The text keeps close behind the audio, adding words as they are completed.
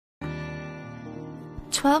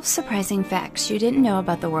12 surprising facts you didn't know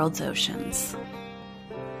about the world's oceans.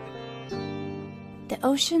 The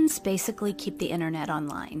oceans basically keep the internet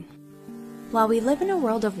online. While we live in a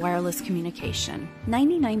world of wireless communication,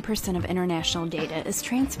 99% of international data is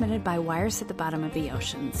transmitted by wires at the bottom of the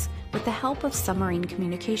oceans with the help of submarine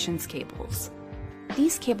communications cables.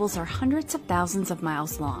 These cables are hundreds of thousands of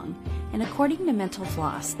miles long, and according to Mental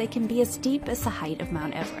Floss, they can be as deep as the height of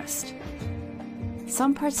Mount Everest.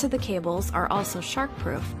 Some parts of the cables are also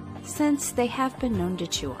shark-proof, since they have been known to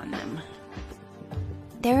chew on them.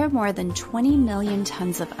 There are more than 20 million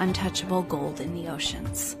tons of untouchable gold in the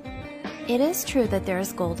oceans. It is true that there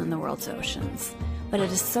is gold in the world's oceans, but it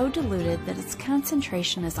is so diluted that its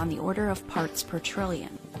concentration is on the order of parts per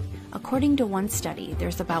trillion. According to one study,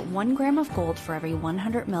 there's about 1 gram of gold for every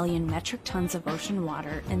 100 million metric tons of ocean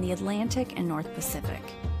water in the Atlantic and North Pacific.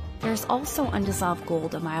 There's also undissolved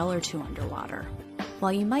gold a mile or two underwater.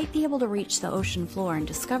 While you might be able to reach the ocean floor and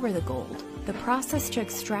discover the gold, the process to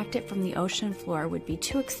extract it from the ocean floor would be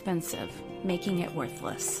too expensive, making it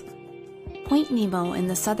worthless. Point Nemo in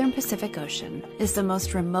the southern Pacific Ocean is the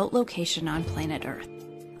most remote location on planet Earth.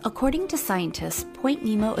 According to scientists, Point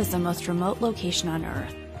Nemo is the most remote location on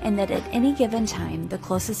Earth, and that at any given time, the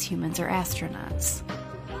closest humans are astronauts.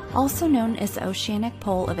 Also known as the Oceanic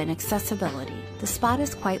Pole of Inaccessibility, the spot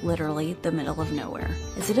is quite literally the middle of nowhere,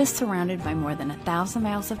 as it is surrounded by more than 1,000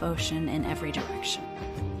 miles of ocean in every direction.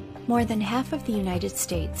 More than half of the United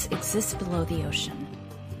States exists below the ocean.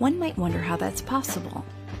 One might wonder how that's possible.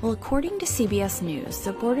 Well, according to CBS News,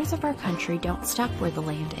 the borders of our country don't stop where the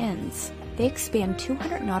land ends. They expand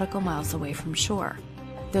 200 nautical miles away from shore.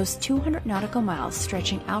 Those 200 nautical miles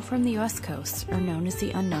stretching out from the U.S. coast are known as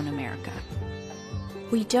the unknown America.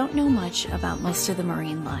 We don't know much about most of the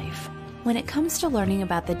marine life. When it comes to learning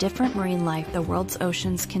about the different marine life the world's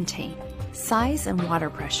oceans contain, size and water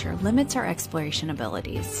pressure limits our exploration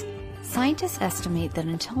abilities. Scientists estimate that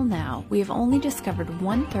until now, we have only discovered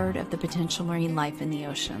 1/3 of the potential marine life in the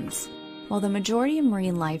oceans. While the majority of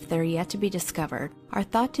marine life that are yet to be discovered are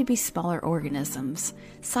thought to be smaller organisms,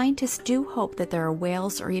 scientists do hope that there are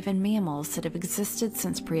whales or even mammals that have existed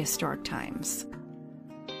since prehistoric times.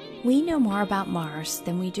 We know more about Mars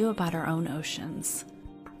than we do about our own oceans.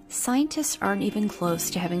 Scientists aren't even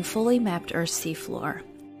close to having fully mapped Earth's seafloor.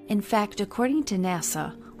 In fact, according to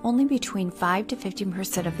NASA, only between 5 to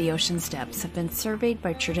 15% of the ocean's depths have been surveyed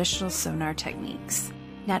by traditional sonar techniques.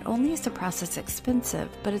 Not only is the process expensive,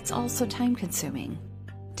 but it's also time-consuming.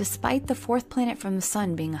 Despite the fourth planet from the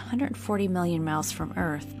Sun being 140 million miles from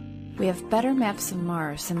Earth, we have better maps of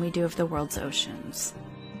Mars than we do of the world's oceans.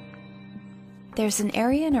 There's an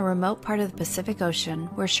area in a remote part of the Pacific Ocean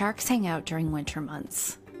where sharks hang out during winter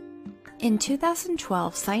months. In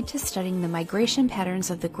 2012, scientists studying the migration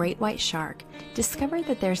patterns of the great white shark discovered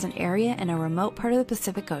that there's an area in a remote part of the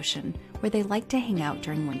Pacific Ocean where they like to hang out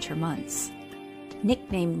during winter months.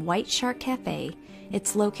 Nicknamed White Shark Cafe,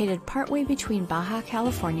 it's located partway between Baja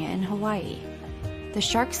California and Hawaii. The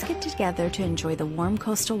sharks get together to enjoy the warm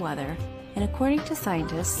coastal weather, and according to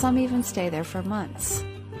scientists, some even stay there for months.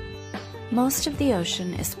 Most of the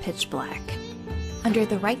ocean is pitch black. Under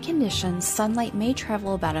the right conditions, sunlight may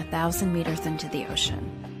travel about 1,000 meters into the ocean.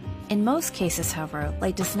 In most cases, however,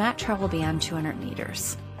 light does not travel beyond 200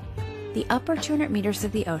 meters. The upper 200 meters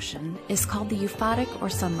of the ocean is called the euphotic or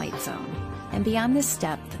sunlight zone, and beyond this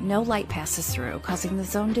depth, no light passes through, causing the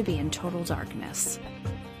zone to be in total darkness.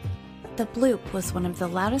 The bloop was one of the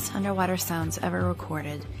loudest underwater sounds ever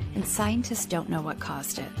recorded, and scientists don't know what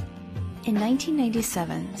caused it. In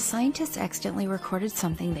 1997, scientists accidentally recorded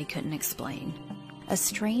something they couldn't explain. A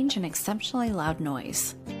strange and exceptionally loud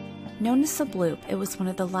noise. Known as the bloop, it was one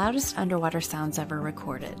of the loudest underwater sounds ever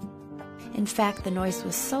recorded. In fact, the noise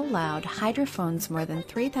was so loud, hydrophones more than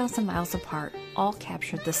 3,000 miles apart all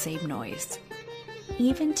captured the same noise.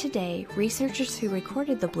 Even today, researchers who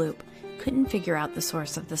recorded the bloop couldn't figure out the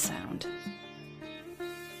source of the sound.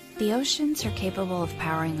 The oceans are capable of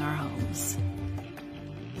powering our homes.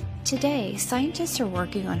 Today, scientists are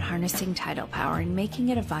working on harnessing tidal power and making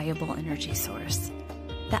it a viable energy source.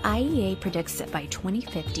 The IEA predicts that by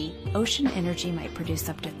 2050, ocean energy might produce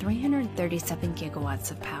up to 337 gigawatts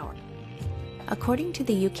of power. According to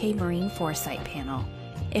the UK Marine Foresight Panel,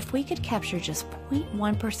 if we could capture just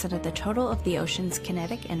 0.1% of the total of the ocean's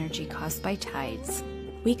kinetic energy caused by tides,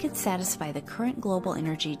 we could satisfy the current global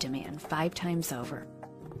energy demand 5 times over.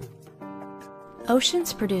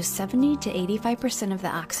 Oceans produce 70 to 85% of the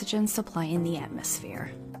oxygen supply in the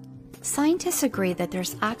atmosphere. Scientists agree that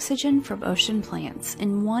there's oxygen from ocean plants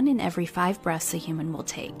in 1 in every 5 breaths a human will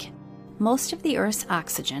take. Most of the Earth's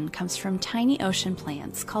oxygen comes from tiny ocean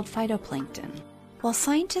plants called phytoplankton. While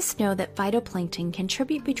scientists know that phytoplankton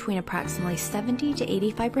contribute between approximately 70 to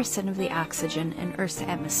 85% of the oxygen in Earth's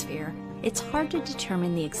atmosphere, it's hard to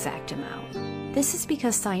determine the exact amount. This is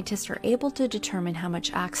because scientists are able to determine how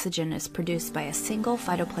much oxygen is produced by a single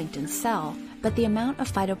phytoplankton cell, but the amount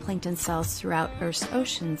of phytoplankton cells throughout Earth's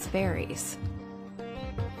oceans varies.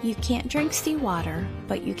 You can't drink seawater,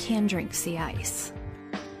 but you can drink sea ice.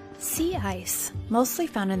 Sea ice, mostly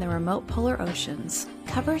found in the remote polar oceans,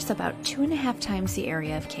 covers about 2.5 times the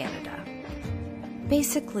area of Canada.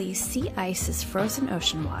 Basically, sea ice is frozen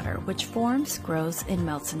ocean water which forms, grows, and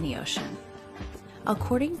melts in the ocean.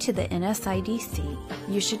 According to the NSIDC,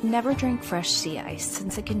 you should never drink fresh sea ice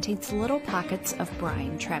since it contains little pockets of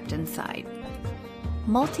brine trapped inside.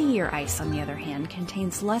 Multi-year ice, on the other hand,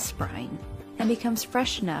 contains less brine and becomes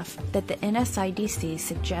fresh enough that the NSIDC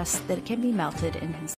suggests that it can be melted in